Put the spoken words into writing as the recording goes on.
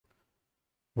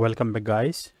Welcome back,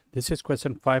 guys. This is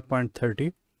question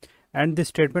 5.30 and the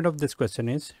statement of this question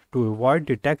is: to avoid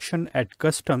detection at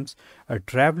customs, a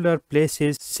traveler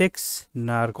places 6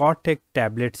 narcotic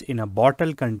tablets in a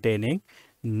bottle containing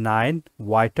 9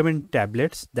 vitamin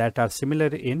tablets that are similar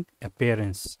in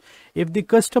appearance. If the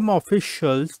custom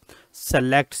officials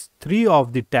selects 3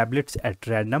 of the tablets at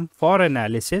random for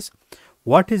analysis,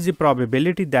 what is the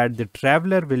probability that the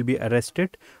traveler will be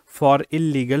arrested for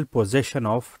illegal possession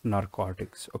of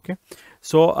narcotics? Okay,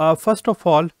 so first of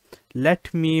all,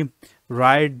 let me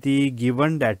write the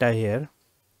given data here.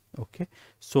 Okay,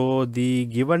 so the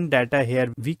given data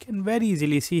here, we can very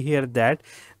easily see here that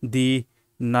the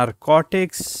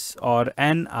narcotics or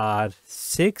N are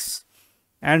 6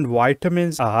 and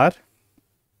vitamins are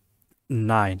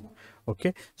 9.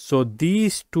 Okay, so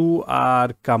these two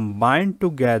are combined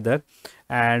together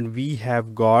and we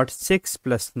have got 6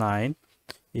 plus 9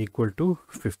 equal to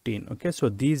 15. Okay, so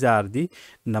these are the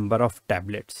number of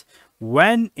tablets.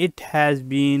 When it has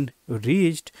been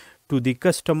reached to the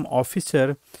custom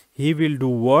officer, he will do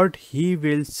what? He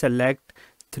will select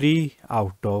 3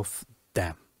 out of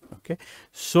them. Okay,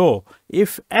 so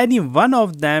if any one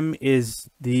of them is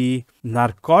the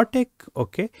narcotic,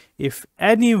 okay, if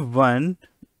any one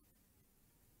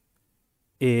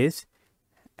is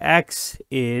X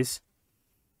is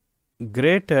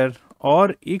greater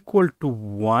or equal to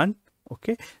 1,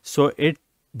 okay, so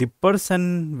the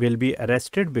person will be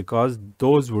arrested because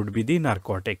those would be the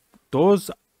narcotic. Those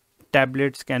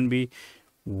tablets can be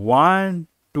 1,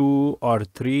 2 or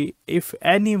 3. If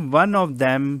any one of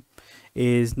them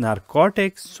is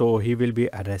narcotics, so he will be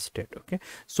arrested. Okay,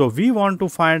 so we want to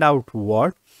find out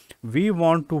what? We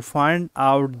want to find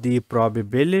out the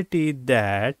probability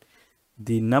that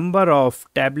the number of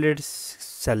tablets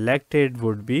selected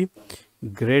would be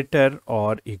greater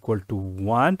or equal to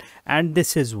 1, and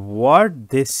this is what?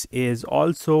 This is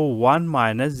also 1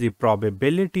 minus the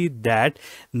probability that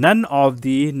none of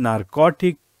the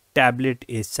narcotic tablet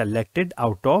is selected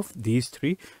out of these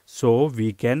 3, so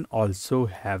we can also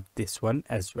have this one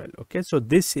as well. Okay, so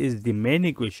this is the main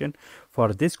equation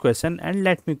for this question and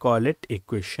let me call it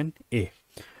equation A.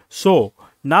 So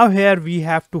now here we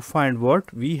have to find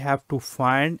what? We have to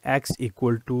find X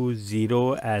equal to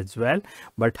 0 as well.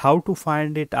 But how to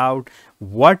find it out?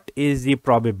 What is the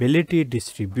probability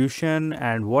distribution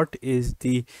and what is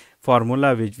the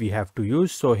formula which we have to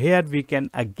use? So here we can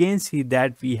again see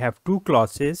that we have 2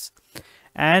 clauses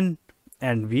and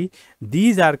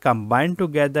these are combined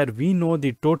together. We know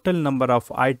the total number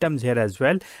of items here as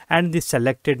well and the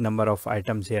selected number of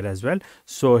items here as well.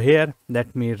 So here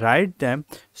let me write them.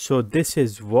 So this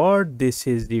is what? This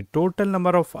is the total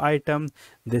number of items.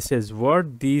 This is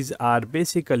what? These are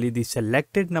basically the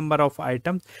selected number of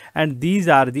items and these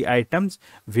are the items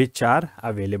which are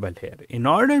available here. In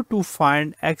order to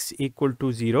find X equal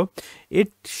to 0,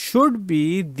 it should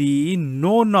be the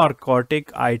no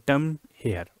narcotic item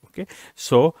here. Okay,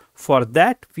 so for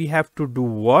that we have to do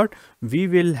what? We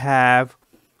will have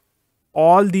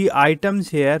all the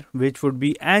items here which would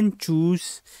be and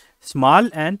choose small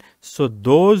n, so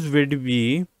those would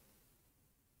be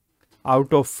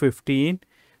out of 15,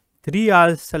 3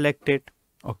 are selected.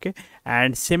 Okay,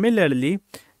 and similarly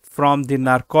from the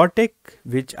narcotic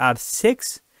which are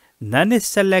 6, none is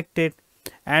selected,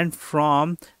 and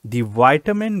from the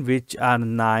vitamin which are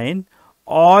 9,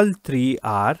 all 3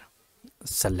 are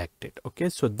selected. Okay,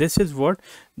 so this is what?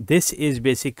 This is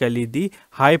basically the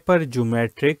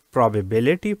hypergeometric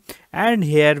probability, and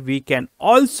here we can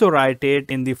also write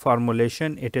it in the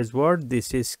formulation. It is what?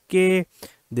 This is K,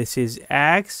 this is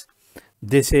X,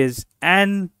 this is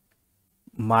N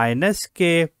minus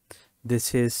K,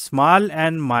 this is small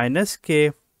n minus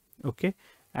K, okay,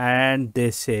 and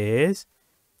this is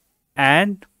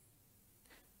N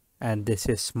and this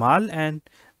is small n.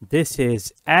 This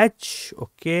is H,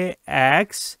 okay,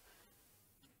 X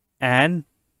and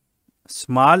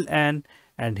small n,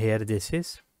 and here this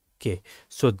is K.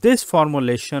 So this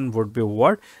formulation would be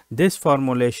what? This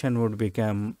formulation would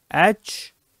become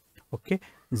H, okay,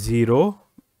 0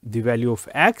 the value of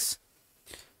X,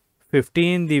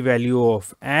 15 the value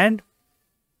of N,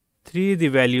 3 the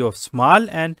value of small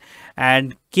n,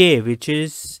 and K which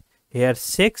is here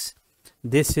 6,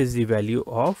 this is the value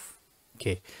of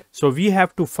K. So we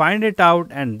have to find it out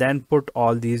and then put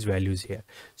all these values here.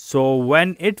 So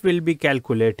when it will be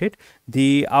calculated,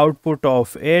 the output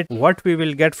of it, what we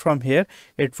will get from here,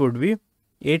 it would be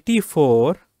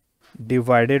 84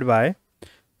 divided by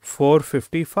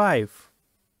 455.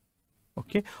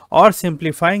 Okay, or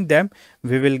simplifying them,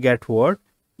 we will get what?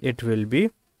 It will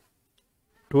be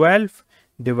 12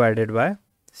 divided by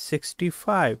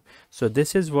 65. So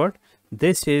this is what?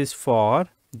 This is for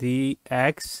the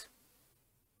x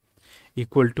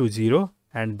equal to 0,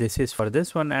 and this is for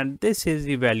this one, and this is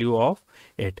the value of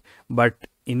it. But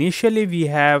initially we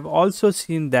have also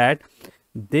seen that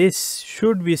this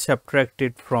should be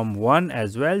subtracted from 1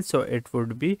 as well, so it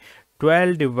would be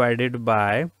 12 divided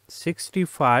by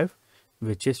 65,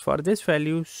 which is for this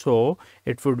value. So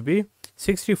it would be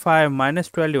 65 minus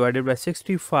 12 divided by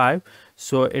 65,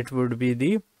 so it would be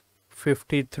the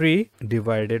 53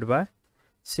 divided by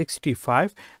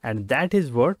 65, and that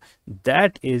is what,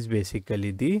 that is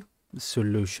basically the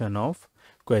solution of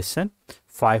question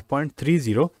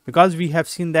 5.30, because we have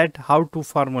seen that how to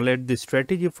formulate the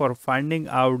strategy for finding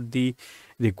out the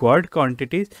required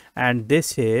quantities, and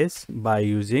this is by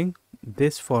using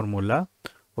this formula,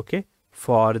 okay,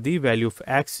 for the value of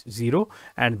x 0,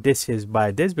 and this is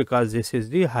by this, because this is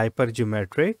the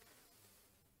hypergeometric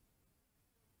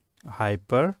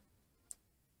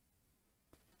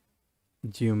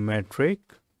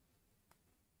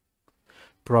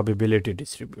probability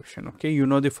distribution. Okay, you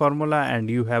know the formula, and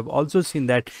you have also seen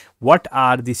that what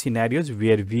are the scenarios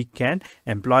where we can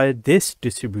employ this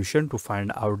distribution to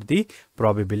find out the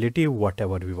probability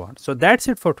whatever we want. So that's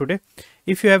it for today.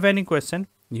 If you have any question,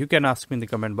 you can ask me in the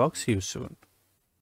comment box. See you soon.